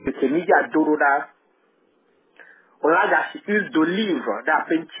que media doro da ola ga si huile d'olive da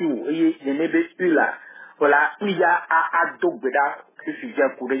pentiu et ne nebe huile ola media a dogbe da que si je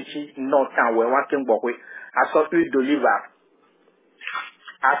kurenchi no tan we wa ken gbokwe aso huile d'olive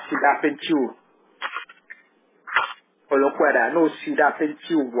acide pentiu olokweda no si da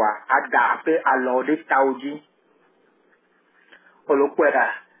pentiu wa ada pe alo de taoji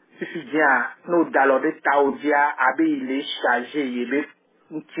olokweda si dia no dalo de taoji abe ile charger yebe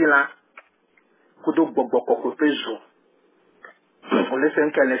ntila kudo gbogbo koko pezo on le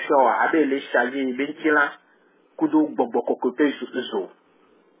fait qu'elle est chaud abe le charger yebe ntila kudo gbogbo koko pezo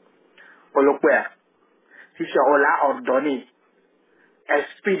olokweda si se ola ordonné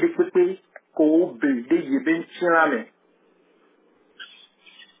esprit de pépé ko be de yebe ntila me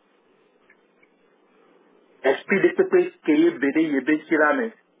esprit de pépé ke yebe de yebe ntila me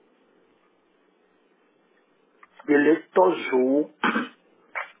de l'etojo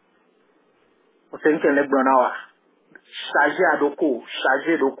o se nke le gbona wa charger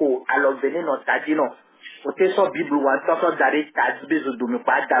doko alors venir no tadino o te so bible wa so dare tadi bezo do me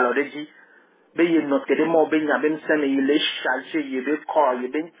pa dalo reji be ye no tere mo be nya be nseme ile charger ye be ko ye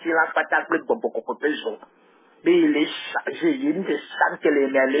be ntila pata pe boboko peso be ile charger ye nte sankele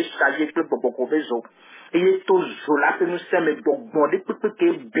me ile charger pe boboko peso e to zo la pe nseme gbogbo de pe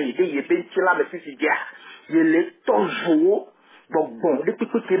ke be de ye be ntila me sisi dia ye le to zo gbogbo de pe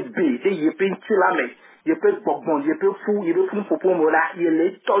ke be de ye be ntila me ye pe gbogbo ye pe fu popo mo la ye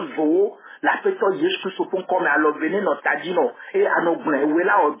le to zo la pe to Yesu Christ pon comme alors venir no tadino e anogun we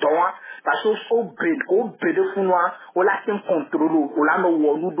la odon parce que so be de fu noa o la tin contrôle o la no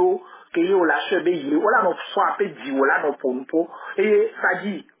wonudo ke ye o la sebe ye o la no fo ape di o la no pompo e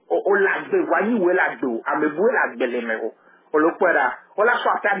saji o la gbe wa ni we la do amebu la gbele me o lo kwera o la so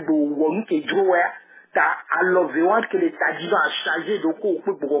ape do wonu ke jowe ta alove want que les tadino a chargé de ko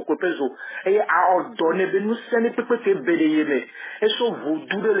pe boko peso e a ordonné be nous sene pepe ke bedeye me e so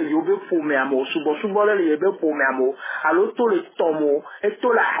vodu de le yobe fo me amo subo le yobe fo me amo alo to le tomo e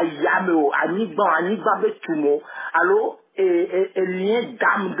to la ayame o anigba be tumo alo e lien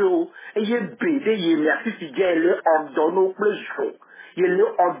damdo e ye bede ye me asisi je le ordonné pleso ye le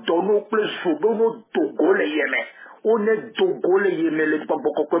ordonné pleso be no togo le yeme o ne dogo le yeme le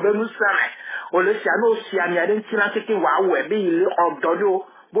boko ko be nous sane o le sia no sia mi ade ntina keke wa we be ile ordonné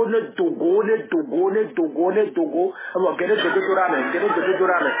bo ne dogo abo gere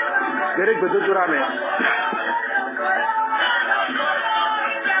dorame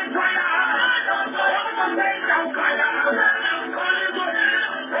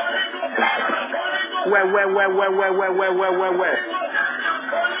ouais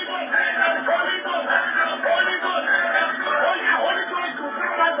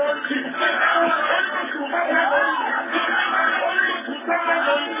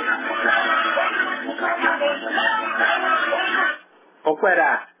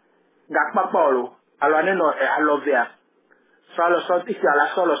okwera gakpa polo alwane no alovea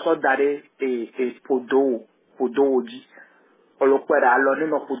solo so dare podo oji olokwera alone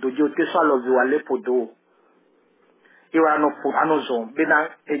no podo ji o te so alovea le podo iwa no ano zo bena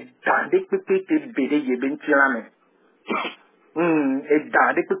dande pepe te bere ye bentila me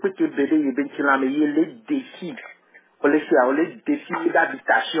dande pepe te bere ye bentila me ye le défi o le défi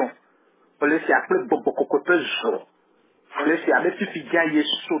d'habitation o le si aple bobo kokope zo o le si abe fifi dia ye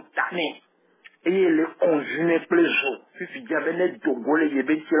sotane et le conjuné plezo fifi dia bene dogo le ye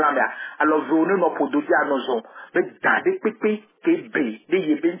bentila me alors zone no podo dia no zo be dande pepe te be de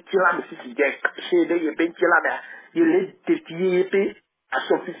ye bentila me fifi dia chez de ye bentila me ye le défi ye pe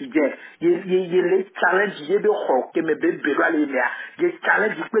aso fifi dia ye le challenge ye be ho ke me be be le me ye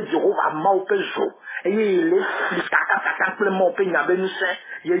challenge pe Jehovah ma o pe zo et ye le kaka ple mo pe nya be nu se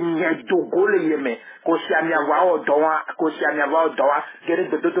ye nya dogo le ye me ko si ami awa odowa gere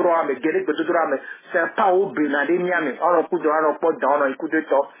gbedodoro ame c'est pas au benade mi ame oro ku do oro po dono iku de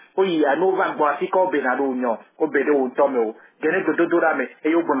to o yi anova gbo afika o benade onyo o bede o to me o gere gbedodoro ame e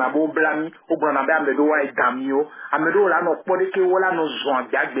yo gbona bo blami o gbona be ame do wa idamio ame do la no po de ke wola no zo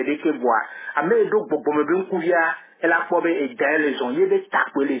agba gbede ke boa ame do gbogbo me be nku ya e la po be e da le zon ye be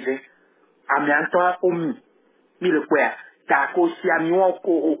takwe le ze ame anto omi mi le kwa ta ko si ami won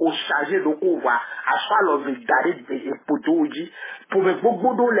ko o charger do ko wa aso lo be dare e podoji po be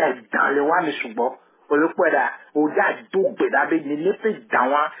gbogbo do le dan le wa mi subo o le kweda o da do gbe da be ni le pe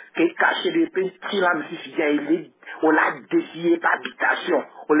dan wa ke cacher de pe ti la mi si je ile o la défier habitation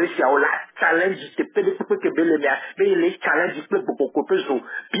o le si o la challenge te pede pepe ke bele mea be le challenge pe boko pe zo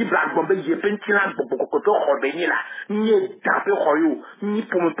bibla gbon be ye pentila boko pe ho be ni la ni da pe hoyo ni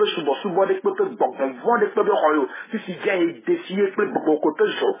pour me pe subo de pepe gbon von de pepe hoyo si dia e défier pe boko pe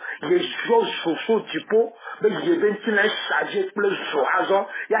zo ye jo so tipo be ye pentila charger pe zo azon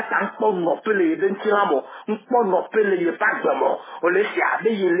ya tan po no pe le pentila mo npo no pe le ye pa gbon o le si abe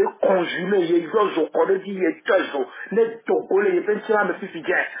ye le conjumer ye jo zo ko de di ye tozo ne togo le ye pentila me fifi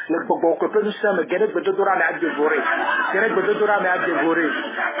dia le gbogbo ko pe nous sommes gere gbedo dora me adjegore gere gbedo dora me adjegore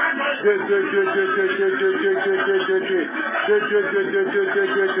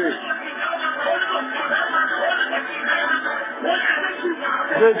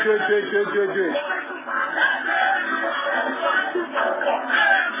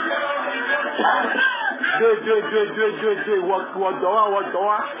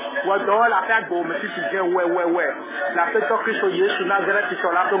Wadoa la fait go me si tu viens ouais la fait toi Christ Jésus Nazareth qui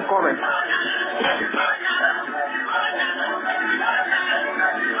sont là comme comme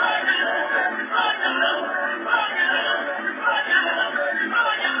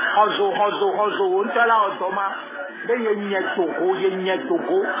Hozo on tala odoma be ye nyetogo ye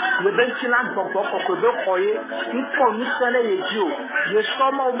bentila gbogbo ko be koye nko ni sele ye ji o ye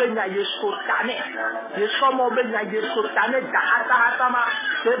somo obenya ye sotane da hata ma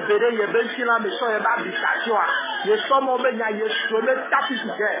se bere ye bentila me so ye ba bisasio a ye somo obenya ye so me tapi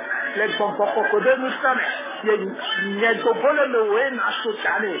je le gbogbo ko be ni sele ye nyetogo le we na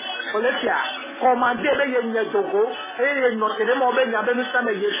sotane oletia commandé be ye nyetogo e no tere mo obenya be ni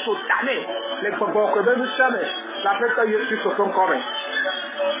sele ye sotane le gbogbo ko be ni sele la fête Jésus se sont commis.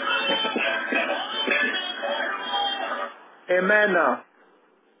 Amen.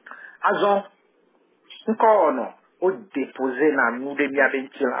 Azon, encore non, au déposer na nous de mia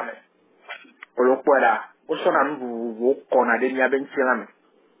bentilame. O lo kwela, o so na nous wo kona de mia bentilame.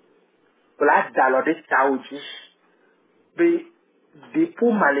 O la dalo de taoji. Be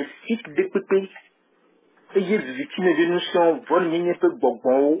dépôt maléfique de pépé. Et y victime de nous sont vol mine peu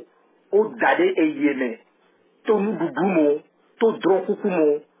gbongbon o dade e yeme. To nududu mo, to dronkuku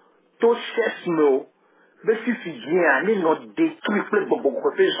mo, to ses mo, be si bien, ni no détruit ple bobo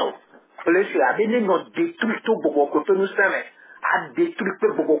kote zo. Le si a ni no détruit to bobo kote nous seme, a détruit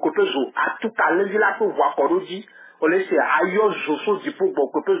ple bobo kote zo, a tout ka levi la to wa koroji, o le si a yo zo so di po bobo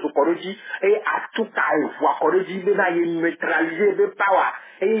kote zo koroji, e a tout ka wa koroji, be na ye neutraliser be power,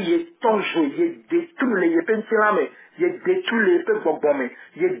 e ye tonjo, ye détruit le ye pentilame, ye détruit le ye pe bobo me,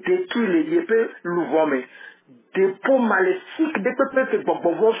 ye détruit le ye pe louvo me. Dépôt maléfique de pepe que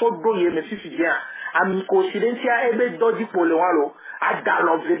bobo so doye me si bien ami coïncidencia ebe dodi pole walo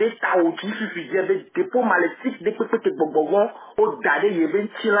adalo vede ta oji si bien be dépôt maléfique de pepe que bobo o dade yebe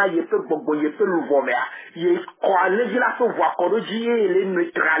ntila yepe bobo yepe louvo ye ko aleji la so voix koroji ele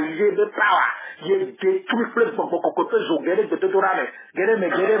neutraliser be power ye détruit le bobo kokote zo gere de dorame gere me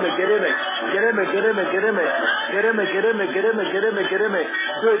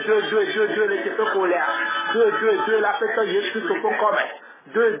deux les tepe colère deux la fête Jésus se font comme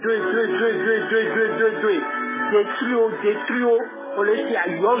deux détruit on les dit à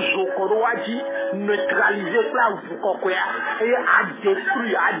yozo korowaji neutraliser pla vukokoya et a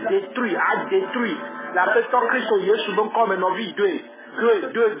détruit la fête Christ Jésus bon comme nos vies deux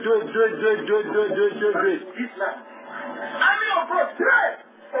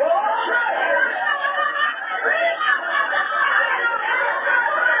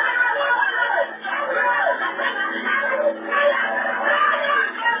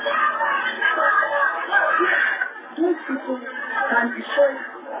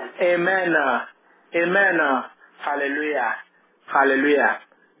Amen. Hallelujah.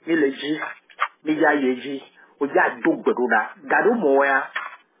 Il dit, il y a yeji, o ya dogbedoda, gado moya,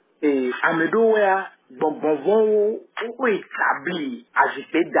 amedoya, bonbon o établi,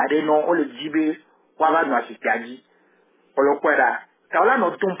 agité dade non, on le dit, wala no agité agi. On le kweda. Kaola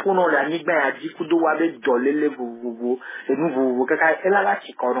no tompo no la nigba ya di kudo wabe dolele vuvuvu, et nous vuvuvu kaka elala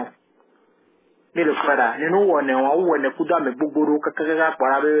chikono. Mais le frère, nous on est kudo me boboro kaka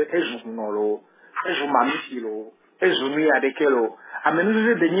para be ezu no lo. Ezu mamisi lo. Ezu mi adekelo.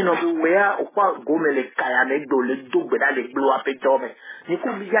 Amenuze beni no be wea okwa gomele kaya me do le dogbeda le glo apetome. Ni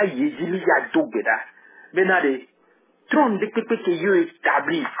ko mi ya yeji mi ya dogbeda. Benade tron de pepe que yo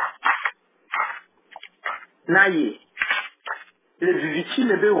établi. Naye. Les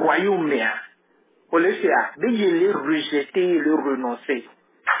victimes de royaume on le sait, de les rejeter et les renoncer.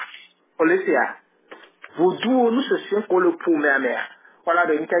 On le sait. Vous d'où nous se sommes pour le pour mère. Voilà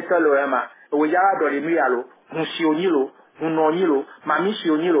de une question loema. Ou ya dans les mialo, mon sionilo, mon onilo, mami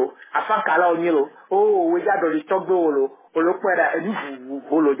sionilo, afin kala onilo. Oh, ou ya dans les togbo lo, ou le kweda et nous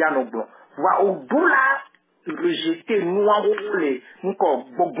vous lo ya no blon. wa odula rejeter noa les encore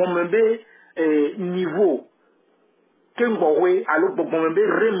bogombe niveau kengbowe alo bogombe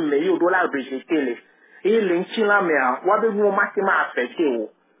remme yo dola rejeter les et l'inchila mea wa be mo makima affecté o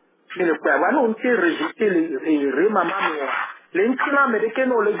mais le quoi wa no nte rejeter les remama mea l'inchila me de ke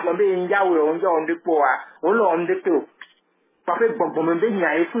no le gombe nyawe onja onde po a olo onde po parce que bogombe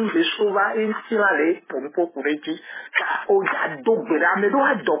nya e fun de sova inchila le pompo kureji o ya dogbera me do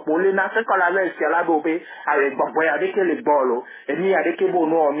ha dopole na se kola le se la bobe avec gbogbo ya de ke le bolo e ni ya de ke bo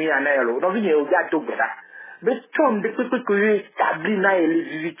no mi anelo no vi o ya dogbera be ton de pe que établi na et les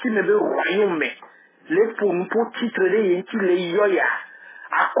victimes de royaume les pour titre de yenti le yoya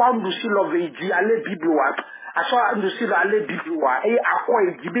akwa ndusi lo veji ale bible wa aso ndusi lo ale bible wa e akwa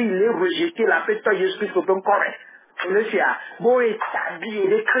ejibe il est rejeté la fête de Jésus Christ au corps le sia bo établi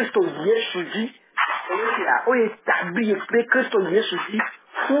de Christ Jésus dit o établi de Christ Jésus dit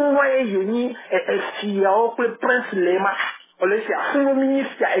fún yeni e o pe prince lema o le sia fún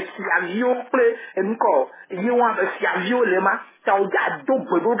ministre e avio pe enko yiwa e avio lema ta o ja do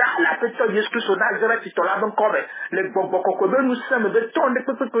gbedo da la pete Jésus Christ na zera ti to la don ko le gbogbo ko be nous sommes de ton de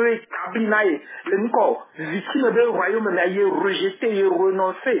pe établi na e le nko victime de royaume na ye rejeté et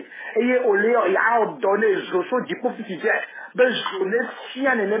renoncé et ye o le ya ordonné zoso di populité be journée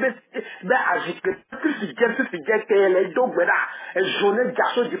sian ne be agite plus figer que les dogbera e journée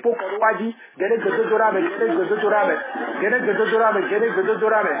jaso di po ko waji gere godo dora me gere godo dora me gere godo dora me gere godo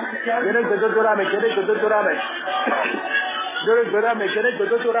dora me gere godo dora me gere godo dora me gere godo me gere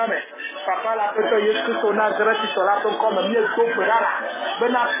godo dora me papa la peto Yesu to na zera ti to la ton comme mi ko perala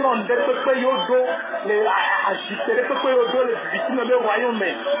ben a tron de pe yo do le agite de pe yo do le victime de royaume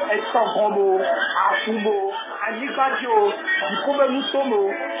e son gomo afumo anibajo di come nous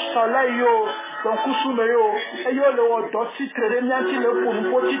sommes soleil donc kusumeyo eyo le wo do titre de mianti le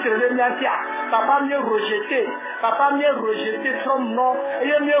pour titre de mianti papa mieux rejeté from non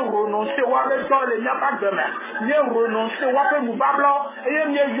et mieux renoncer wa be dans le nya pas demain mieux renoncer wa pe mu bablo et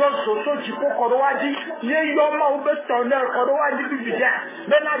mieux yo so di ko ko waji mieux yo ma o be tonner ko waji bi bien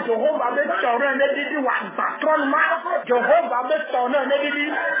mais na Jehovah be tonner ne di wa patron ma Jehovah be tonner ne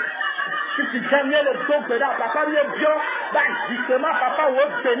di si tu gagnes le dos de la papa mieux bien bah justement papa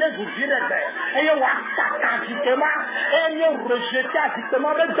ou donner vous dire et yo wa justement et mieux rejeter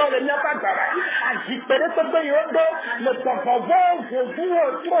justement mais dans le mien pas grave justement ce que yo do le papa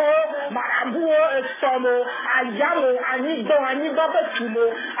vous trop marambo et somo ayamo ani ba betumo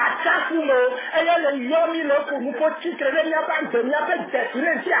atakumo et yo le yomi le pour nous petit que le mien pas de mien pas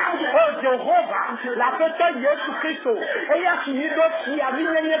destiné oh Jehovah la fête Jésus Christ et ya fini d'autres qui a vu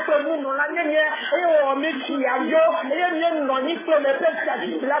les pour nous la nye e o mi ki ayo e nye no ni to le pe sa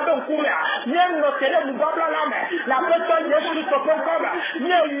di la don kuya nye no tele mu babla la me la peto Yesu to ko ko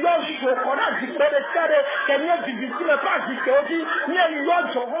nye yo jo ko na di pe de tere ke nye di di me pa di ke obi nye yo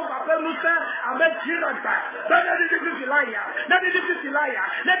jo ho ba pe mu se ame jiranta na di laya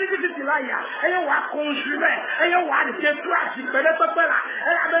na di laya e yo wa conjume e yo wa di ke tu di pe de pe la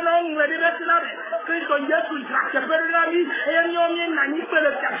e la be no nwe di be ti la de Kristo Yesu ja ke pe la ni e yo mi na ni pe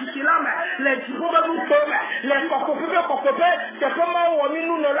le sa di la me les jibos nous tombent les cocopés c'est comment on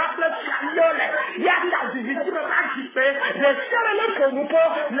nous ne la place camionnée il y a la victime participée les seuls que nous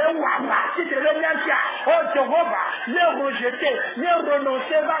pouvons les waba si c'est le mien oh Jehovah les rejeter les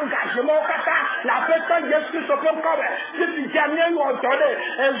renoncer l'engagement kata la personne Jésus se peut comme si tu jamais eu entendu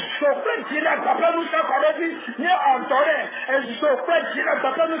et je peux dire papa nous sommes encore dit ni entendu et je peux dire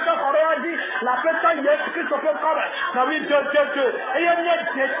papa nous sommes encore dit la personne Jésus se peut comme la vie de Dieu et il y a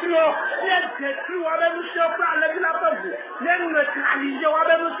détruit détruit wa be nous sur la la pauvre les neutraliser wa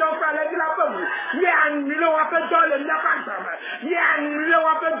be nous sur la la pauvre les annuler wa be dans le n'a pas jamais les annuler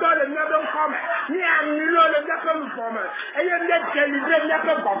wa be dans le n'a pas comme les annuler le n'a pas comme et il y a délivrer n'a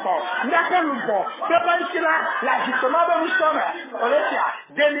pas bon c'est pas ici là la justement be nous sommes on est là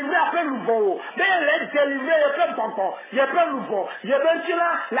délivrer après le bon mais les délivrer il peut bon il peut le bon il peut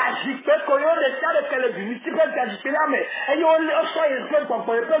là la justement qu'on a les cas de télévision qui peut agiter là mais et il soit il peut bon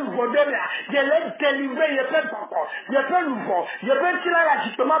il peut le bon je l'ai délivré, il peut encore, il peut nous voir, il peut qu'il a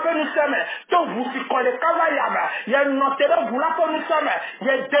justement fait nous sommes, donc vous si collez Kavayama, il a noté vous là pour nous sommes, il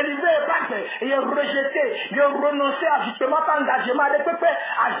est délivré et passé, il est rejeté, il est renoncé à justement engagement des peuples,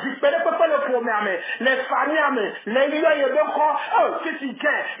 à justement les peuples le premier, les familles, les lieux, il est encore, oh, c'est si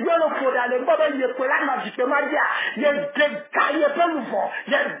bien, il y a le pour aller, il est pour là, justement, il est décaillé, il peut nous voir,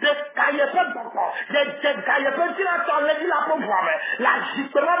 il est décaillé, il peut encore, des petits là, tu enlèves la pauvre, la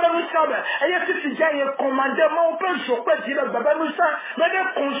justement, nous sommes, et si tu gagnes un commandement, on peut jouer, dire, nous sommes, mais des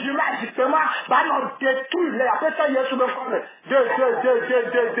consommateurs, justement, bah, non, détruire, les après ça, il y a sur le corps,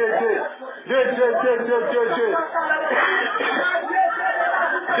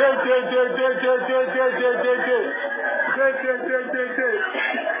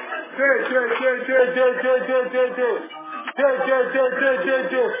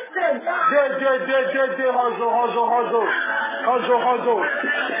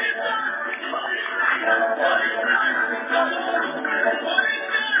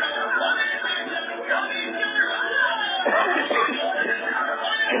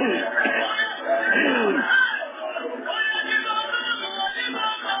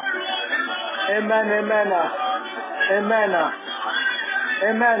 Amen, amen, amen,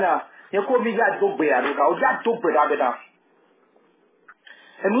 amen. Yeko mi ya dogbe ya beda, o ya dogbe ya beda.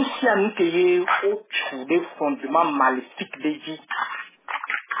 Et nous si à nous qu'il au trou des fondements maléfiques des vies,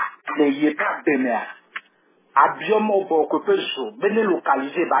 les yé pas de mer. Abiomo boko peso, bene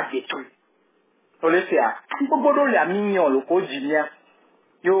localisé va détruire. On le fait à. Bobo la mignon le ko jimia.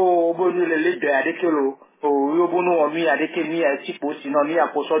 Yo bonu le de avec lo. O yo bonu omi avec mi a tipo sinon mi a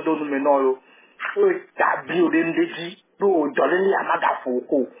poso do nu meno yo. O tabio de ndeji, do doleli amaga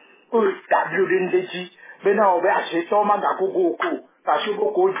foko. O tabio de ndeji, bena o be acheto maga gogo ko. Parce que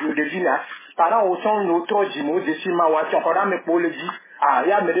beaucoup de vignes, pendant au son notre jimo de sima wa chokora me poleji. Ah,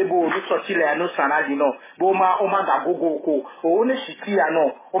 ya me debo nous sortir les anneaux sanali non. Boma oma ga gogo ko. O ne siki ya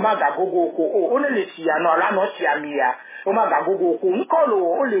no. Oma ga gogo ko. O ne le si ya no la no si amia. Oma ga gogo ko. Nkolo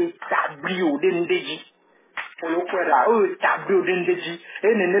o le tabio de ndeji. O lo kwera o tabio de ndeji. E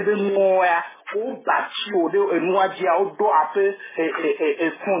ne nebe mo ya. O bâti o de noadia o do ape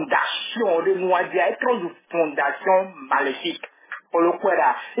fondation de noadia et trop de fondation maléfique. Pour le quoi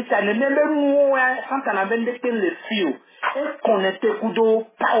là, et ça ne même moins sans qu'on a même des les fio et connecté kudo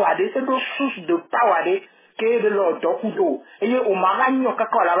power de c'est deux sources de power de l'autre kudo et au marani au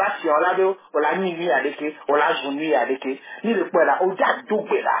kako la basi on la do on la nuit avec on la journée avec ni le quoi là au dia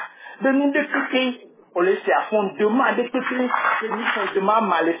double là de nous de piquer on laisse à fond demander piquer c'est une fondement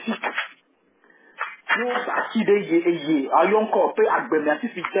maléfique. Yo bâti de yé ayon ko pe agbemi ati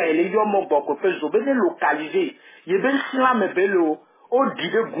fita ele yo mo boko pe zo be localiser ye ben sila me belo o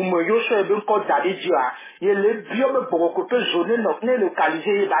dide gumo yo so e ben ko dade jia ye le bio me boko pe zo ne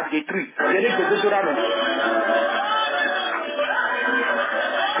localiser ye ba détruire ye le de dorame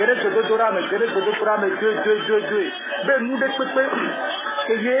gere de dorame deux ben nous de pepe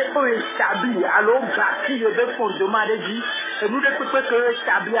que ye o établi alors bâti ye be fondement de vie. Et nous devons que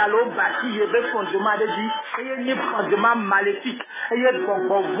établir à l'eau bâti, il y a des fondements de vie, et il y a des fondements maléfiques, et il y a des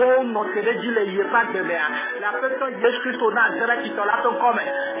fondements notre régime, il n'y a pas de mer. La personne, il y a ce qu'on a, c'est qui sont là, comme,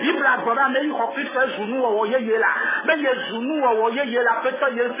 vive la bonne, mais il refuse ce genou, on y est là. Mais il y a genou, on y est là, la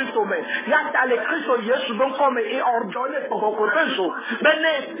personne, il y a ce qu'on met. Il y a dans les Christ, il y a ce qu'on comme, et ordonné pour beaucoup de choses. Mais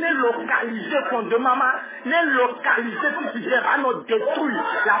n'est localisé fondement, n'est localisé si tu gères à nous détruire.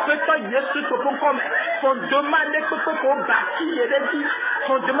 La personne, il y a ce qu'on comme, fondement, n'est pas qu'on bâtit.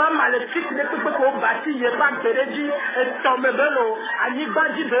 Fondement maléfique ne peut pas bâtir, il n'y a pas de régie, et tombe belo,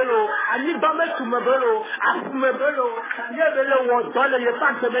 anibadi belo, anibame tume belo, afume belo, il y a belo, on donne, il n'y a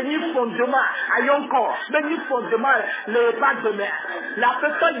pas de béni fondement, ayon corps, béni fondement, il n'y a pas de mer. La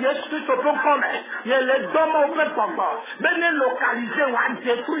personne, il y a ce que peut comme, il y a les dommes au fait encore, mais ne localiser ou à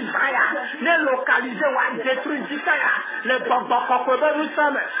détruire, ne localiser ou à détruire, les bonbons qu'on peut nous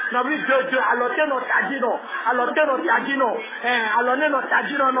sommes, non, oui, Dieu, alors t'es notre agino, alors t'es notre agino. Alors nous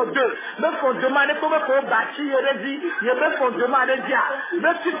agissons nos deux. Mais faut demander comment on bâtit et il y a même faut demander dire.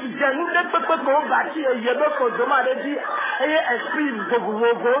 Mais si tu dis nous ne peut pas qu'on bâtit il y a même faut demander dire. Et esprit de vous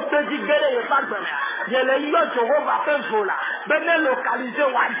te dit gueule et pas de il y a les yeux qui vont faire là. Mais ne localiser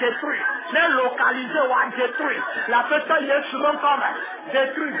ou à détruire. Ne localiser ou à détruire. La personne est souvent comme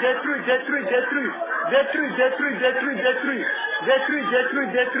détruire.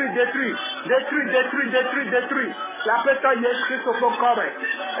 La personne est Christ au corps.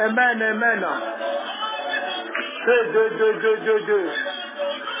 Amen, amen. Deux.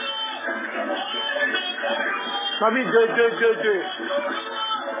 Ma vie, deux.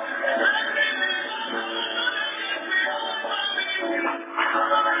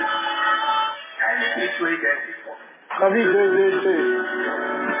 Ma vie, deux.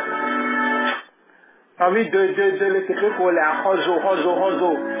 Ma vie, deux, le secret qu'on a,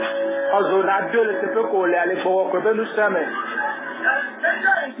 Ozo na deux le secret qu'on a, les pauvres, que nous sommes.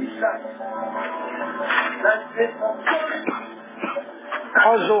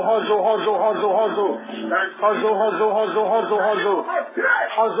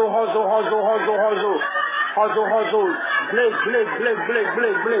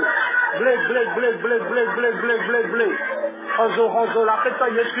 La fête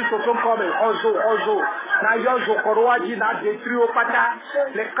Jésus sur ton corps, ozo. Na yozo koroaji na détruit au pata.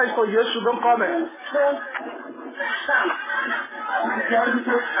 Les Christ sont Jésus sur ton corps.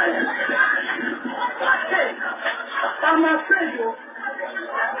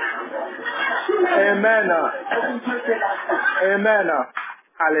 Amen.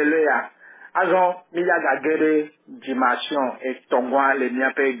 Alléluia. Alors, il y a la guerre dimension et tongwa les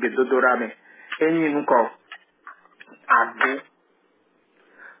miens pays de dodorame. Et nous encore. Abo.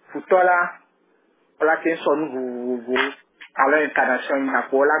 Futola. Ola kenson vous. Alors, incarnation, il n'a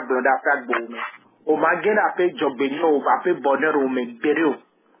pas la gloire d'affaire de o magene ape jobbenyo o ape bonheur o me gbere o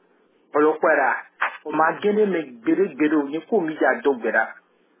olokwera o magene me gbere o ni ko mi ja dogbera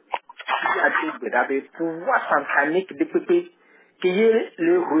be pouvoir satanique de pepe que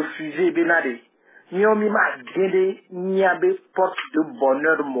le refuser benade ni o mi ma gende ni abe porte de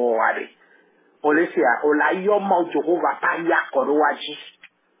bonheur mo ware o le sia o la yo ma Jehovah pa ya koro waji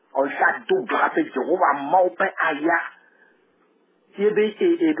o sa dogbera pe Jehovah ma o pe aya yebe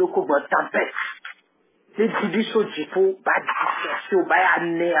e doko bo tempête. Les divisions du pot, dispersion,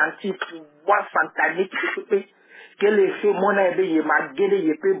 anéanti, pouvoir satanique, que les faits, mon aide, il m'a guéri,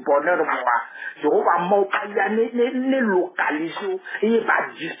 il peut bonheur, moi. Je vois mon paya, ne localiser, il va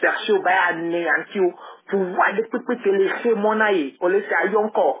dispersion, anéanti, pouvoir de que les faits, mon aide, on les a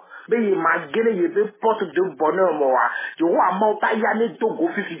encore. Mais il m'a guéri, il veut porte de bonheur, moi. Je vois mon paya, ne to go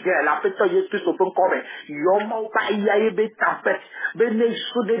fifi, la fête, il est tout au point comme, yo mon paya, il est tempête, mais les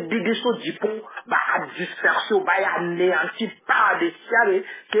sous des divisions du pot, dispersion, anéanti, pas de ciel,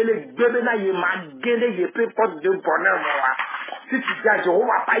 que les bébés n'a y m'a guéri, il peut porte de bonheur, moi. Si tu dis à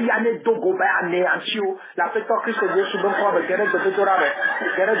Jéhovah, pas y aller dogo, anéanti, la fête en Christ, Dieu, sous bon corps, guéri,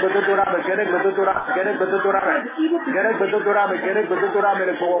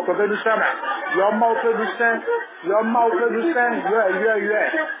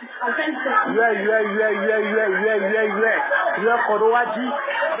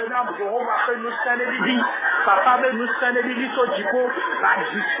 papa me nous sane di so jiko la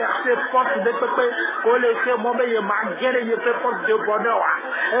disperser porte de peuple ko le ke mo me ma gere ye pe porte de bonheur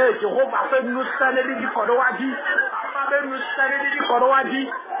eh Jehovah fait nous sane di korowaji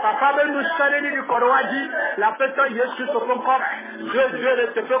papa me nous sane di korowaji la personne Jésus sur ton corps Dieu le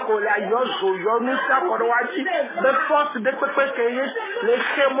te fait ko la yo nous sa korowaji de force de peuple que les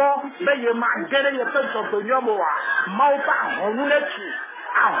schémas me ye ma gere ye pe son bonheur mo wa ma o pa on nous les tue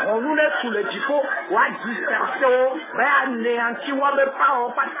nous les sous les dipos, ou à dispersion, anéanti, ou à me pas,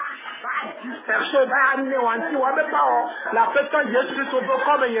 dispersion, anéanti, ou à me pas, la personne Jésus sur vos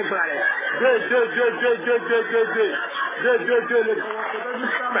corps, mais il est clair. Deux, le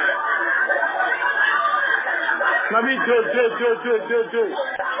Nami, deux.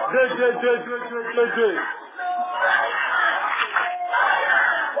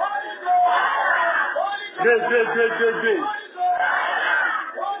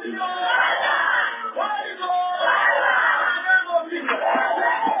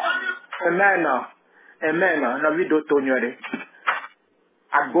 Amen. Na video tonyore.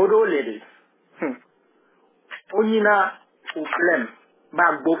 Agodo lede. Onyina problem.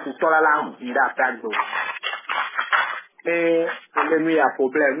 Ba gbo futola la ira tagbo. Le ya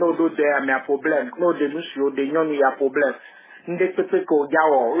problem. No do there me a problem. No de musio de nyonu ya problem. Nde pepe ko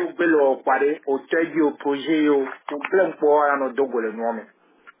jawo, o gbelo pare, o teji o projet o problem po ara no dogole no me.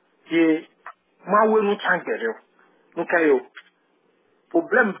 Ye ma we nu chankere o. Nkayo.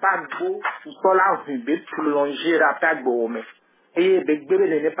 Problème pas gros, pour la vie, de prolonger la table au mais. Et de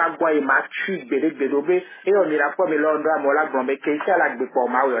bébé n'est pas quoi, il m'a tué, bébé, et on ira pas, mais l'on doit m'en gromber, qu'il y a la gbé pour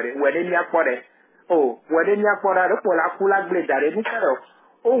ma oué, ou elle n'y a pas de. Oh, ou elle n'y a pas de, pour la coula blé d'arrêt, nous faire.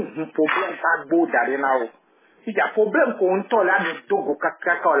 Oh, un problème pas beau d'arrêt là-haut. Il y a problème qu'on t'en là, de dogo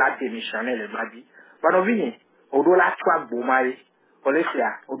caca, on l'a démissionné, le m'a dit. Bon, on vient, au dos la toi, boumari, on laisse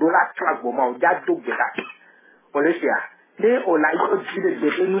là, au dos la toi, boumari, on y a dogo de là. On laisse là. Les olaïs dit de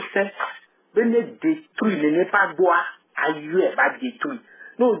bébé nous sait, venez détruire, n'est pas boire, ailleurs, va détruire.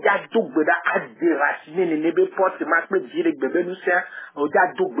 Nous, il y a double à déraciner, n'est pas porte, ma peut dire que bébé nous sait, on y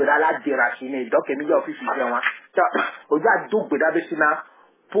a double à la déraciner. Donc, il y a officier, on y a double à bessina.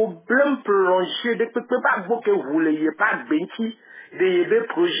 Problème prolongé, de peut pas beaucoup que vous l'ayez pas benchi, des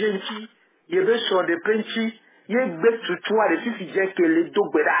projets, il y a sur des penchis. Ye gbe tutu a de fifi je que les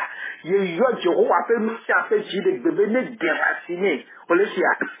dogbera ye yo Jehovah a fait nous a fait dire bébé ne déraciner on le sait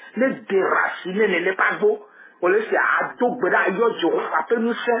ne déraciner ne pas beau Olè c'est à Dogbeda Yojo, après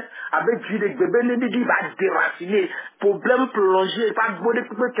nous c'est avec Gide Bébé Nidi va déraciner, problème prolongé, pas de bonne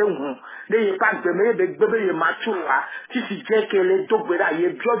coupe que vous, n'ayez pas de meilleur de bébé mature, si si bien que les Dogbeda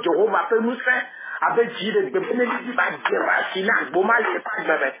Yojo, après nous c'est avec Gide Bébé Nidi va déraciner, bon mal n'est pas de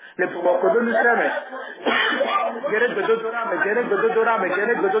bébé, les pouvoirs que nous sommes. Gerek Bedodorame, Gerek Bedodorame,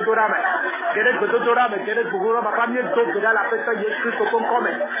 Gerek Bedodorame, Gerek Bedodorame, Gerek Bedodorame, pas mieux Dogbeda la personne Jésus sur ton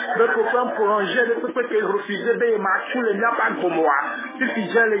commerce, le problème prolongé, le truc que refusé, ben mature, le mien pas de moi. Si tu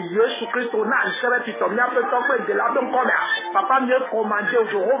gères le Jésus Christ, on a, je serai tu t'en mien peut t'en faire de la bonne commerce. Papa mieux commandé au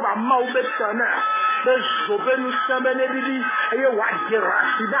jour, on va m'aouber tonnerre. Le jobe nous sommes bénédits, et on va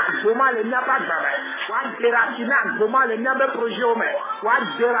déraciner, demain les miens pas de bébé. On va déraciner, demain les miens de projet, on va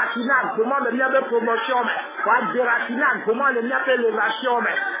déraciner, demain les miens de promotion, on va déraciner, demain les miens d'élévation,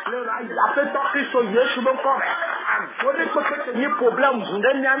 le appel de Christ au Jésus, mon corps. À côté de ce problème, vous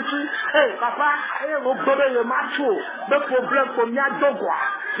n'avez rien dit. Hey, papa, vous donnez le macho, le problème qu'on y a de quoi.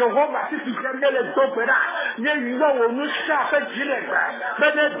 Je vois si tu aimes les deux là. Il y a une heure où nous sommes fait direct.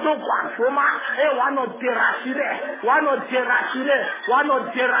 Mais les deux quoi, comment, et on va nous déraciner, on va nous déraciner, on va nous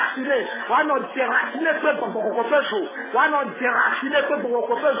déraciner, on va nous déraciner pour qu'on peut jouer, on va nous déraciner pour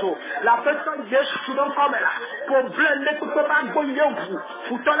qu'on peut jouer. La personne qui est sous le comme là, problème ne peut pas gagner vous,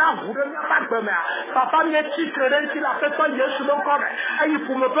 vous t'en avez, vous ne pas de mère. Papa m'y est créé si la personne qui est sous le comme, et il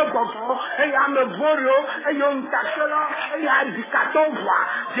faut me faire comprendre, et il y a me vorio, et il y a une tâche là, et il y a du carton voix.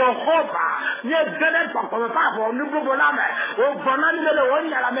 Jehovah, ni dene papa pas avoir nous pour la mais au banane le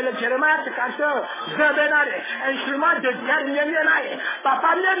woni ala mele Jeremiah 51 zebenare instrument de Dieu ni nae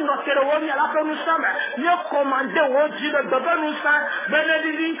papa ni no kere woni ala pe nous sommes ni commandé au Dieu de nous ça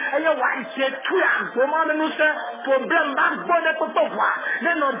benedidi et wa c'est tout comment nous ça problème ba bonne pour toi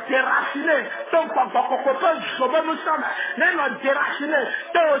ne no déraciner ton papa kokoko jobe nous sommes ne no déraciner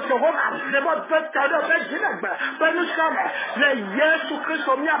to Jehovah c'est votre cadeau de Dieu nous sommes le Jésus Christ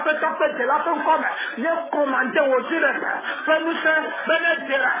mi apɛ tɔpɛ de la fɛn kɔmɛ ne commandé au direct fɛn nous sɛ bɛ ne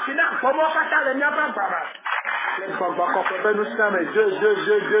déraciner kɔmɔ kata le mi apɛ gbara le gbagba kɔfɛ bɛ nous sɛ mɛ je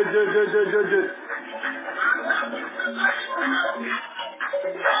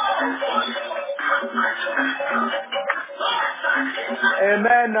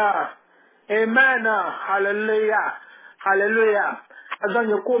amen amen hallelujah hallelujah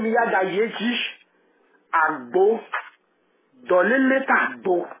azɔnyɛ komi yaga yedzi agbo dɔlele ta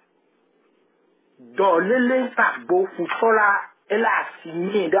gbo futola ela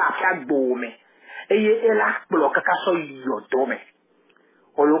asinye de afia gbo me eye ela kplo kaka so yodo me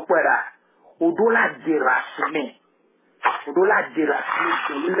olopera odola derasime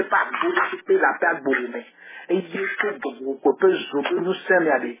dɔlele pa gbo de pe la pa gbo me eye ko pe zo nous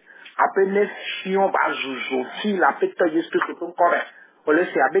seme ade apene fion ba zuzo fi la pe to yesu to nkore ole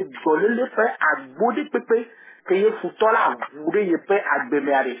se abe dɔlele pe agbo de pepe que ye futola vous ye pe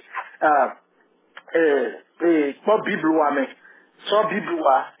agbemeare pour bible wa me so bible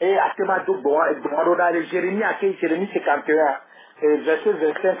wa e atema do bo do da Jérémie 51 verset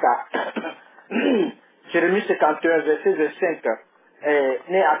 25 Jérémie 51 verset 25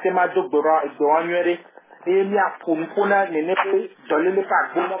 ne atema do bo anwere e mi apompona ne ne pe dolele pa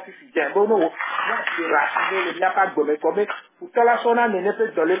gbomo fifi je bo no wa ti rasile le mi pa gbome ko me futola sona ne ne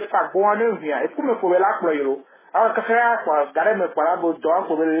pe dolele pa gbo anu hia e ku me ko la klo yoro awa kakaya kwa gare me kwa labo do an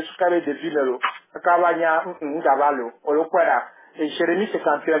ko bele sukabe de vinero akabanya ngabalo olokwera Jérémie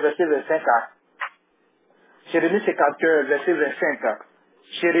 51 verset 25 Jérémie 51 verset 25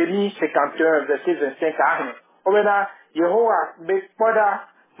 Jérémie 51 verset 25 obena Yehowa be poda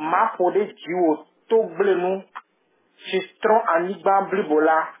ma pode jiwo to blenu chistron anigba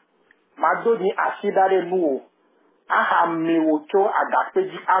blibola ma do ni asidare nuo aha mi wocho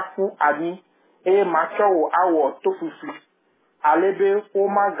agapeji afu ani e macho awo to fufu alebe o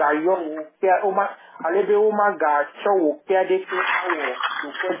ma ga yo wo pe o ma alebe o ma ga cho wo pe de ke awo to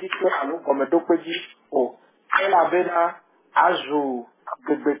ko di to alo gomedo peji o ela bena azu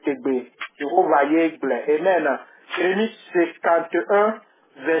gbegbetegbe Jehovah ye gble amen Jérémie 51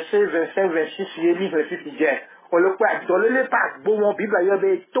 verset 25 26 yemi verset 10 o lo pe adolele pa gbo won bible yo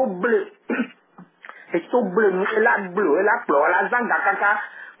be to ble e to ble mu ela glo la zanga kaka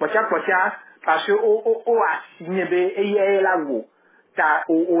pocha parce que o asigné be eye la wo ta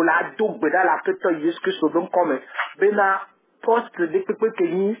o la dogbe da la peto Jésus Christ don comme bena poste de pepe que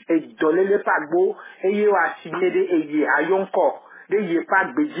ni e dolele pa gbo eye o asigné de eye ayonko de ye pa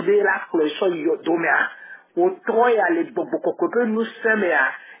gbejibe la cloche yo domea o troya le bobokokope nous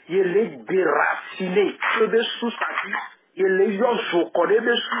semea ye le déraciner de sous sa vie ye le yo joko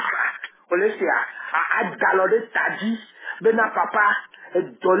de sous sa o le sia a dalode tadi bena papa e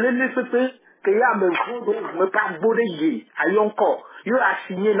dolele pepe que ya me vodo me pas bodé ye ayonko yo a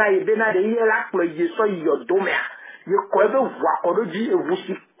signé na ye bena de ye la klo ye so yo domea ye ko be voix ko do di e vous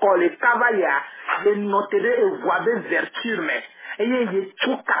si ko le cavalier ye noter e voix de vertu mais et ye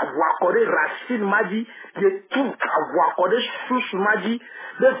tout ka voix ko de racine m'a dit ye tout ka voix ko de souche m'a dit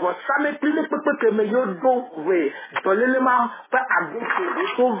de voix ça me plus le peuple que me yo do we to l'élément pas à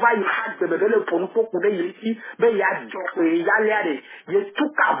gauche so va y a de le pour nous pour de ici be ya do ya le ye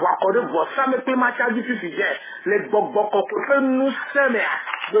tout ka voix ko de voix ça me plus ma charge suffisait les bobok ko que nous sommes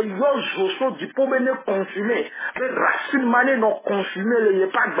de yo joso du pomene consumé de racine mané non consumé le ye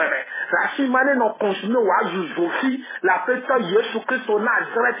pas gbere racine mané non consumé wa juzofi la fête Yesu Christo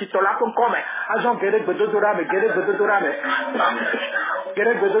Nazareth titola kon comme agent gere bedodora me gere bedodora me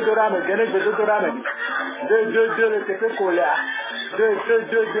gere bedodora me gere bedodora me de le tete cola de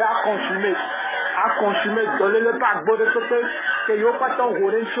à consommer donner le paquebot de côté que yo pas ton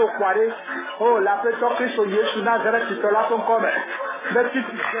rouler sur croire oh la fête Christo Yesu Nazareth titola kon comme mais si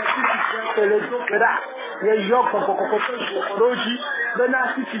tu fais le dos que là ye yo roji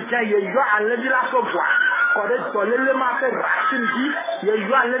bena si ti je ye yo alebi la so boa ko le dole le ma fe racine di ye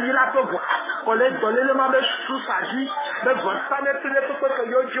yo alebi la so boa ko le dole le ma be su saji be bon sa ne tele to ko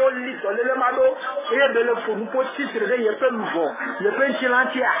yo jo li dole le ma do e be le fo mu po titre de ye pe nouveau ye pe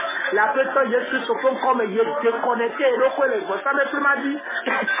chilantia la personne Yesu so comme ye déconnecté e ko le bon sa me plus ma di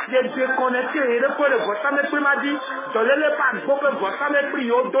ye déconnecté e ko le bon sa me plus ma di dole le pa bo pe bon sa me plus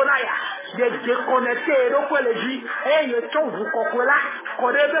yo donaya ye déconnecté e ko le di e ye to vous kokola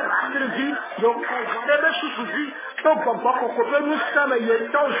ko de be rasir di yo ko de be susu di to bobo ko be mu sama ye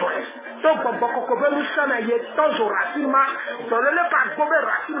to joye to bobo ko be mu sama ye to jo rasima dole le pa bo be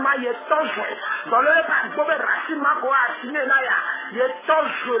rasima ye to joye dole le pa bo be rasima ko asine na ya ye to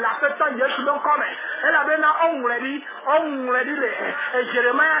jo la fête Yesu don comme elle avait na on ready le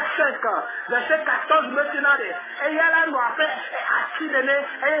Jérémie 5 verset 14 maintenant et ya la no ape asine ne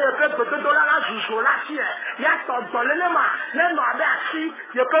e ye pe $2 la jujo la ti ya to dole le ma le no abe asi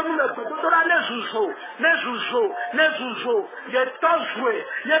ye pe mu le $2 le jujo ye to jouer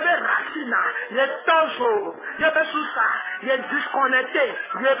ye be racina ye to jo ye be susa ye disconnecté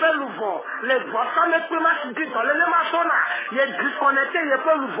ye be louvo le voix me prima dit dole le ma sona ye disconnecté ye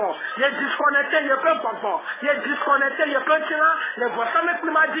pe louvo ye disconnecté ye pe bobo ye disconnecté ye pe tira le voix me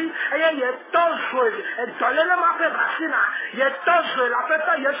prima dit et ye to jouer et dole le ma pe racina ye to jouer la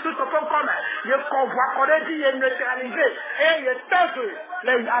fête Yesu to comme ye convoi qu'on dit ye neutralisé et ye to jouer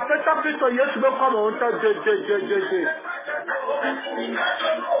les affaires plutôt Yesu comme on te de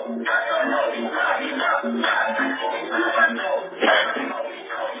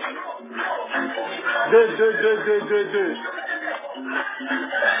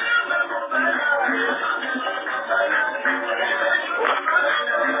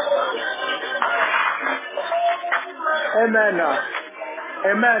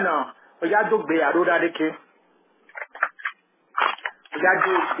Amen. Oya do gbe aroda deke. Oya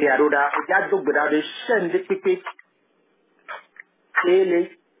do gbe aroda. Oya do gbe aroda shen de pepe.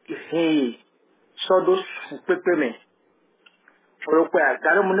 Ele ihe sodo fu pepe me. Orope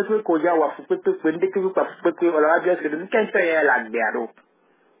agaro mo ne pe ko ya wa fu pepe pe ndeke fu pa fu pepe ola bi ese ni kente ye la gbe aro.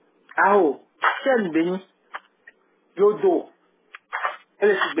 Aho shen de ni yodo.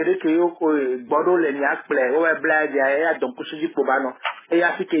 Ele si gbere ke yo ko gbodo le ni aple o e bla dia ya don ku suji po ba no e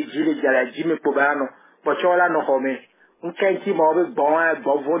ya fi ke jile jala jime po ba no po chola no ko me nkenti mo be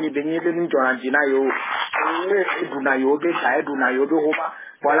gbon vo ni be ni be ni jona jina yo e du na yo be ta e du na yo be ho ba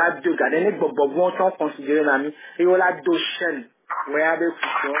voilà deux gars ne gbogbo won ton considérer na mi e yo la do chaîne we ya be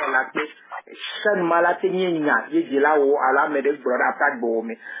fu la pe chaîne malate ni nya ye di la wo ala me de brother pack bo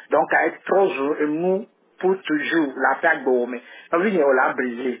me donc a être trop et nous pour toujours la plaque bombe. On vient on l'a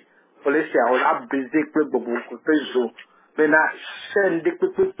brisé. On l'a brisé que bobo que zo. Maintenant chaîne de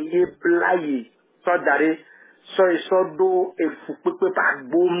pepe qui est playé. Soit d'arrêt, soit d'eau et fou pepe par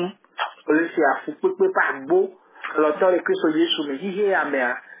boum. On laisse à fou pepe par beau. L'auteur écrit sur Yesu mais il est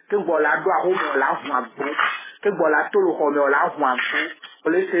amer. Que voilà doit on la voix beau. Que voilà tout le homme on la voix beau. On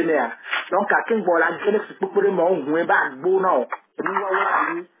laisse néa. Donc à quel voilà que fou pepe mon on ba beau non. Nous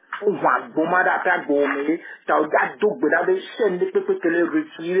voilà wa bomada ta gome ta o ga do gbeda be chaîne de pepe que le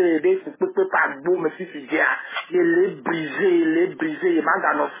retirer de pepe par beau mais si dia les briser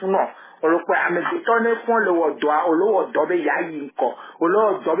maga no fun no olopo ame de ton e fun le wodoa olowo do be ya yi nko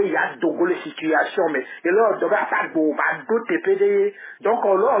olowo do be ya dogo le situation mais et lo do ba ta go ba do tepede donc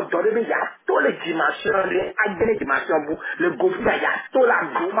olowo do be ya to les dimensions les agene dimensions bu le gofu ya to la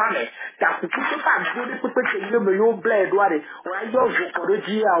goma mais ta ku pas go de pepe que me yo blé doare o ayo jo ko do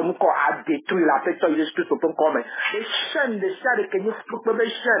ji a détruit la fête Jésus Christ comme les chaînes de chaîne que nous pouvons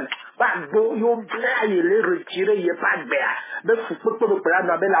chaîne bagbo yo bla ye le retirer ye pas bea be fukpo be pra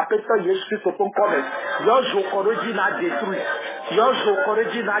na be la peto Yesu so pon come yo zo koroji na détruit yo zo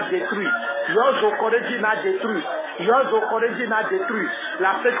koroji na détruit yo zo koroji na détruit yo zo koroji na détruit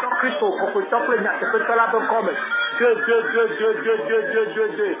la peto Christo ko to pe na peto la pon come Dieu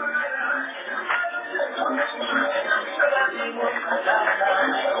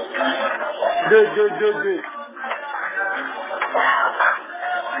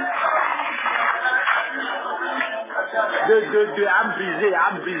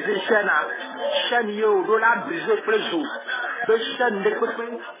a brisé chaîne yo do la brisé préjou de chaîne de côté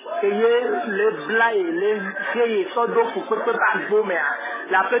et les blagues les vieilles sont donc pour que pas bomber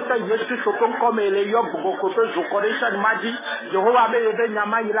la personne Yesu so comme les yo beaucoup de je connais chaîne m'a dit Jehova be be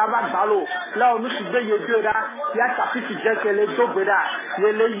nyama il va balo là on nous dit Dieu là il y a ça qui dit que les deux là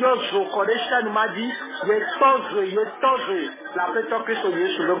les yo je connais chaîne m'a dit il tose la personne que so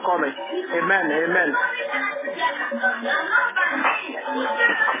Yesu le comme amen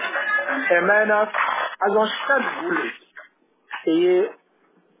Amen. Alors, chaque boulot, et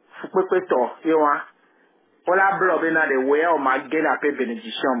faut que tu aies, on a blobé dans les ouais, on m'a gagné la paix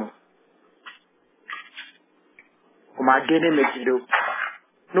bénédiction. On m'a gagné mes vidéos.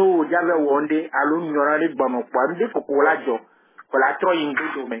 Nous, j'avais wondé, allons, nous aurons les bonnes points, des pour la joie, pour la trop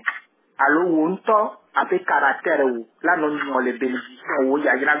ingénieux. Allons, on t'a appelé caractère ou, là, nous les bénédictions, ou, il y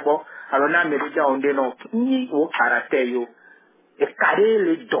a une bon, alors, on a mérité, on dénonce, ni au caractère, et carré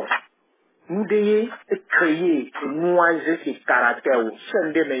les dons. Nous devons créer nuancer ces caractères ou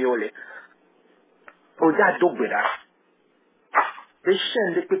chaîne de meilleurs. Regarde Dogbera. Les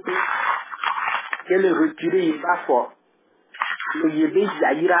chaînes de pépé, qu'elle est retirée, il va fort. Le yébé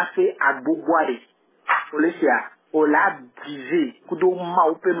yaïra fait à Boboire. On le sait, on l'a brisé. Kudo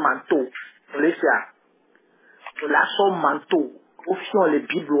maoupe manteau. On le sait. On l'a son manteau. Au fion les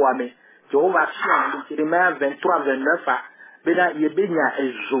Bibles ou amé. Jéhovah fion, le Jérémie 23-29 a. Bena yébé nya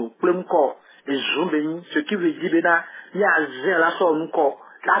ezo. Plem ko. Ezo beni. Ce qui veut dire bena. Nya zé la son nous ko.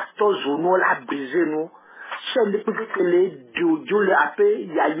 La tozo nous la brisé nous. Chaîne de pépé que les dieu le appé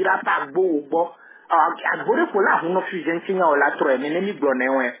yaïra pas beau ou bon. Agbore ko la huno fusion tinya o la tro ene mi gbo na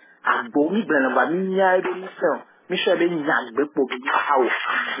enwe agbo mi gbo na ba mi nya ebe mi se mi se be nya gbe po bi awo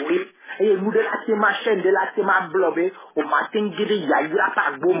agbore e mu de la te ma chaîne de la te ma blobe o ma tengide ya yira pa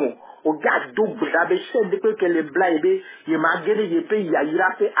agbo mo o ga do gba be chaîne de que le bla ebe ye ma gede ye pe ya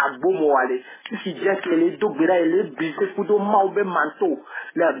yira pe agbo mo wale si je que le do gba ele bise kudo ma obe manto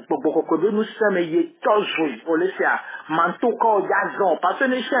le boko ko be nu se me ye tozo o le sia manteau quand il y a parce que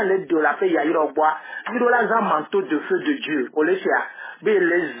les chiens les deux la paix il y a eu au bois il y a un manteau de feu de Dieu on les sait mais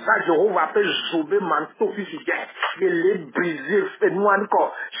les agents va faire jouer manteau physique et les briser et nous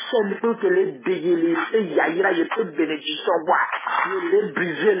encore chaîne peut que les déguiler et il y a eu peu de bénédiction bois les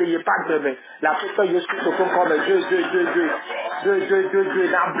briser les pas de la personne Jésus se font comme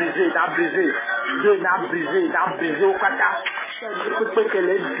Dieu n'a brisé au kata peut que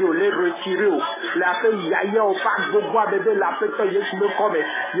les dieux les retirer la paix il y a au pas bois bébé la paix Jésus me comme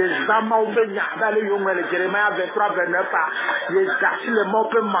les zama au benya dans les yongs les Jérémie 23-29 les gâchis les mots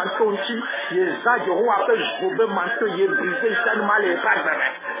peut manteau ici les agents à peu jouer manteau il brisé chaîne mal et pas de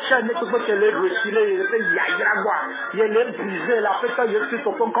chaîne peut que les retirer les pays il y a bois il les briser la paix Jésus se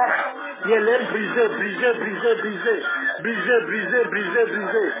font comme il les briser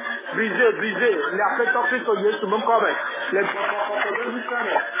la paix Christ Jésus me comme les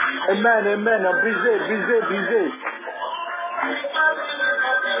Amen, briser.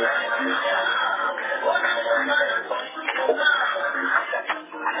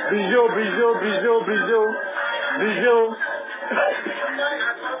 Bisous.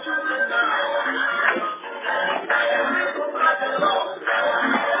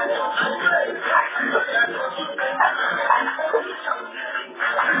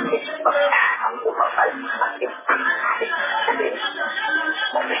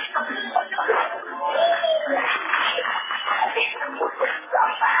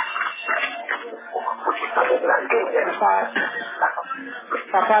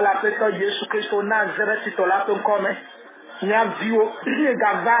 Papa la personne Jésus Christ au Nazareth si tu l'as comme nya viwo ni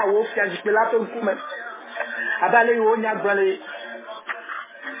gava wo fi ajipe la ton kume abale yo nya gbale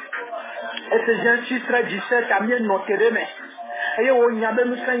Ephésiens 6:17 a bien noté mais et wo nya be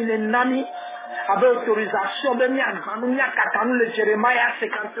musa ine nami avec autorisation be nya gbanu nya katanu le Jérémie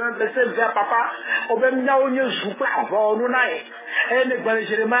 51 verset 20 papa o be nya onye zupla vo nu na e ne gbale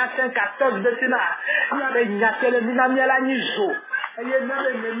Jérémie 5:14 verset na nya be nya tele ni na nya la ni zo eye na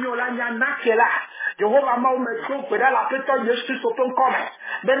le nemi o la nya na kela Jehovah ma o me so pe la peto Yesu so ton comme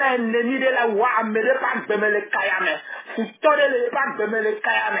bena ennemi de la wa amere pa gbemele kayame futore le pa gbemele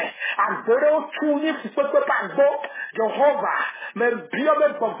kayame agboro tuni fupepe pa gbo Jehovah me bio be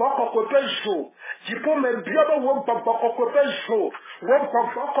bobo kokope jo jipo me bio be wo bobo kokope jo wo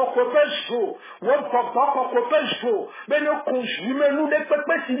bobo kokope jo wo bobo kokope jo bene konjume nous de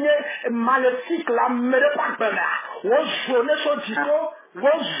pepe signé maléfique la mere pa gbema wo jone so jipo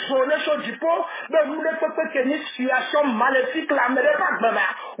Vos zones sur du pot, mais vous ne pouvez pas qu'il y ait une situation maléfique, la mère pas de ma.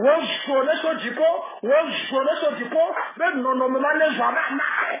 Vos zones sur du pot, mais non, normalement, les gens,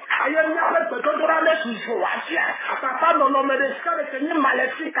 aïe, il y a pas de temps pour aller sur joie, papa, non, mais les gens, c'est une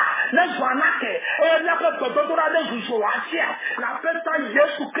maléfique, les gens, il n'y a pas de temps pour aller sur joie, la personne,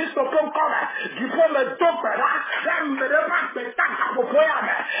 Jésus Christ, au point comme, du pot, mais donc, la mère pas de temps pour pouvoir,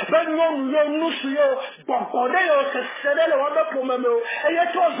 mais non, nous, bon, on est, c'est le rôle pour me. Et il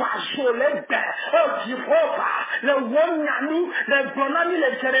faut jouer les bains. Oh, Jéhovah, le Wonyanu, le Bonami, le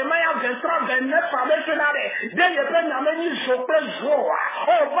Jérémie 23, 29, avec ce naré. Dès le peine à venir, je peux jouer.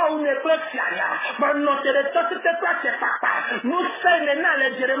 Oh, va où n'est pas fier. Mais non, c'est le temps, c'était quoi, c'est papa. Nous sommes maintenant, le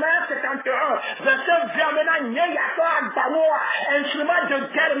Jérémie 51, verset 20, maintenant, n'y a pas un banoua, instrument de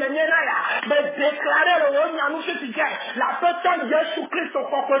guerre, mais n'y a mais déclarer le Wonyanu, ce qui est. La personne Jésus-Christ au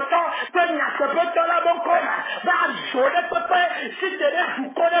compétent, peut n'y a que peut-être la bonne comme. Va jouer, papa, si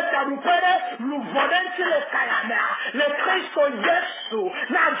vous connaissez à nous faire, nous volons sur les Kayana. Le Christ Jésus,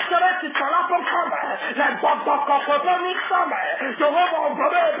 la soeur qui sont là pour comme, les bobos qu'on peut nous sommes. Je vais vous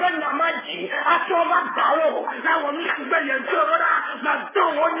donner un peu de magie, à ton magalo, là où nous sommes bien sûr là, mais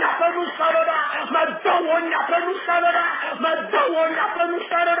donc on y a pas nous salera, mais donc on y a pas nous salera, mais donc on y a pas nous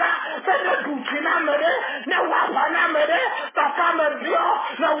salera. C'est le bouquina mere, le wapana mere, papa me dit,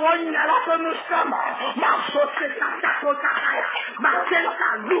 le on y a là que nous sommes. Ma société, ta cosa, Makenta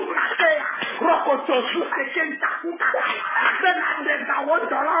Lukakea, Rokoto Susekenta Kukakaya, Benandeka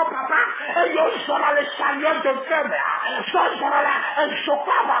Wodola, papa, et yo sera le chariot de Femea, sera là, et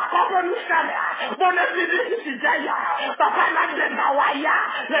Chokaba, comme nous sommes, mon ami de Sidaya, papa Nandeka Waya,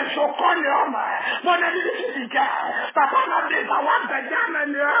 le Chokonium, mon ami de Sidaya, papa Nandeka Wabedam,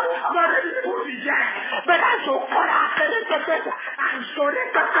 mon ami de Sidaya, mais là, Chokora, c'est le Tete, I'm sorry,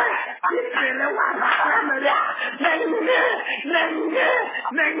 Tete, il fait le Wabamela,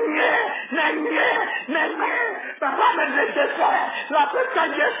 Papa me laisse faire. La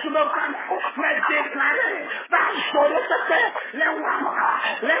personne Jésus me déclaré. Par jour les Wama,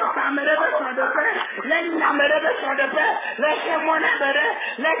 les Camerés sont de paix, les Namerés sont de paix, les Chemonabérés,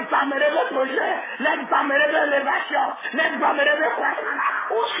 les Camerés de projet, les Camerés de l'élévation, les Camerés de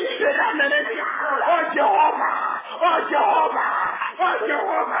croissance. Aussi je l'amène. Oh Jéhovah, oh Jéhovah, oh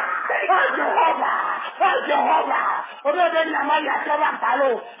Jéhovah, oh Jéhovah, oh Jéhovah. On va venir à Malia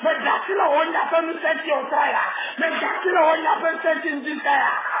Kavakalo, mais Dakilo, on a fait une section au travail, mais Dakilo, on a fait une section du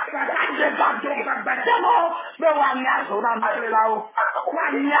terre. Mais Wanya Sona Nublelao,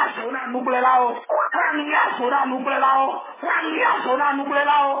 Wanya Sona Nublelao, Wanya Sona Nublelao, Wanya Sona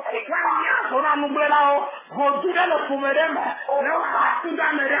Nublelao, Wanya Sona Nublelao, vous direz le Poumerem,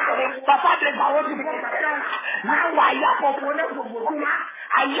 papa de Bao du Popation, Nawaya Popone pour vous,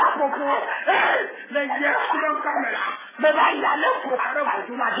 Aya Popo, les yeux sur le caméra. Mais il y a le faux de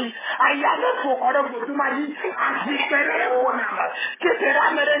Boutoumadi, il y a le faux de Boutoumadi, à différer au nom, qui sera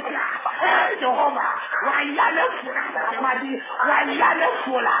américain, Jehovah, il y a le faux de Boutoumadi, il y a le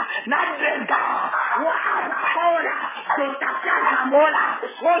faux là, Nadega, Wahala, Jotakia Namola,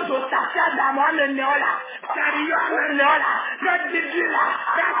 Jotakia Namone Neola, Sario Neola, Nadidila,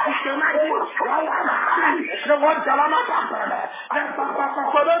 Rakushemadi, le roi de la Mapapa, le Papa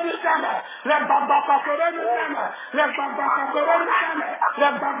Kokoro du Sama, le Papa Kokoro du Sama, le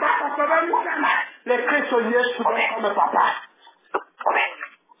les chrétiens Jésus comme papa.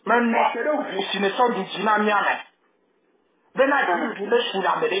 Maintenant, c'est là où vous signez du dynamique. Maintenant, vous voulez sous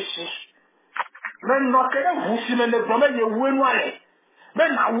la médecine. Maintenant, c'est là où vous signez le problème de où est noir.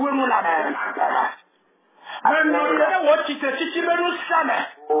 Maintenant, où est nous la médecine. Maintenant, c'est là où tu te situes nous sommes.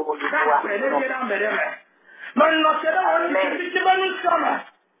 Maintenant, c'est là où tu te situes nous sommes.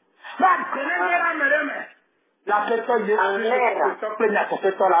 La personne de Jésus, le plaignant,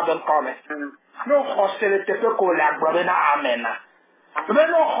 c'est toi la bonne comme. Nous, on sait le peu qu'on l'a brûlé à Amen. Mais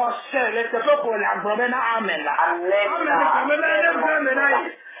nous, on sait le peu qu'on l'a brûlé à Amen.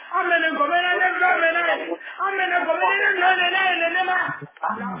 Amen,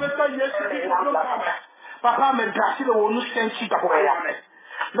 papa, mais grâce au nous sentis d'abord.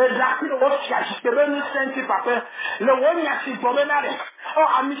 Mais grâce au siège, que nous sentis papa, le one y a si promenade. Oh,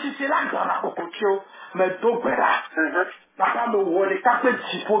 ami, si c'est là dans la cocotier. Mais dobera papa me wode kape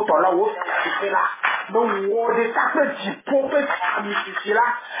jipo tola wo fiti la me wode kape jipo pe ami fiti là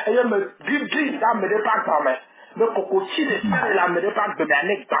et je me dis dans mes départements mais cocotier de la me département de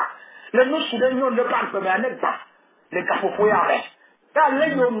anecta le nous soudain nous ne parle pas anecta les capofoya avec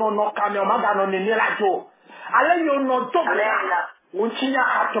allez yo non camion magano ni la jo allez yo non to on tient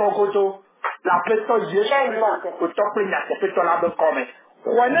à trogoto la personne je ko to pe nya ko to la be come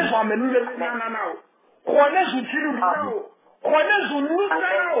kone zo me nu le na kone zo ti lu na o kone zo nu na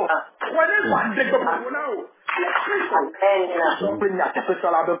o kone zo de do na o so pe nya ko to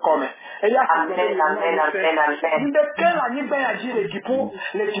la be come e ya de que la ni be ya ji le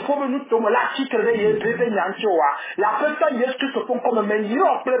tipo me nu to mo la ti kre ye be nya nchowa la personne je que se font comme me yo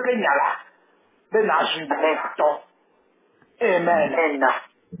pe nya la be na ju to amen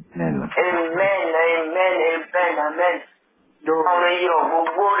Amen. Amen. Amen. Amen. Amen. Amen.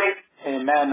 Amen.